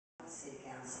City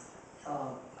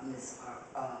Council, Ms.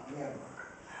 Mayor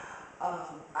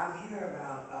Parker. I'm here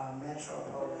about Metro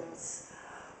Police.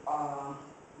 Um,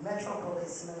 Metro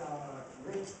Policeman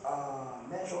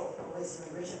Metro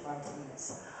Policeman Richard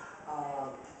Martinez. Um,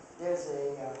 there's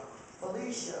a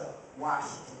Felicia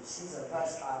Washington. She's a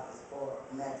bus driver for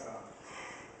Metro.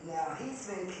 Now he's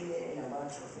been committing a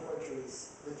bunch of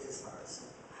forgeries with this person,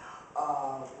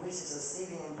 which is a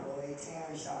city employee,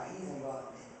 Terrence Shaw. He's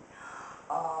involved in it.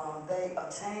 They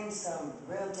obtained some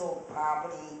rental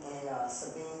property in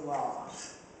Sabine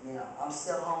Laws. You know, I'm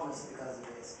still homeless because of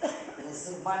this. And there's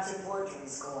a bunch of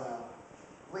forgeries going on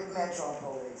with Metro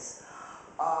Police.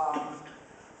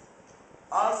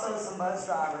 Also, some bus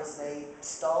drivers, they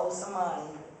stole some money,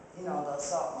 you know, the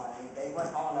assault money. They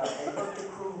went on they booked a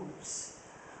cruise,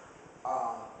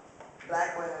 uh,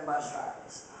 black women bus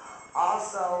drivers.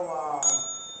 Also,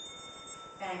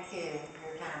 Thank you.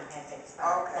 Your time has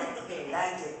expired. okay,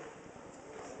 Thank you.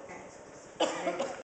 thank you. Ms.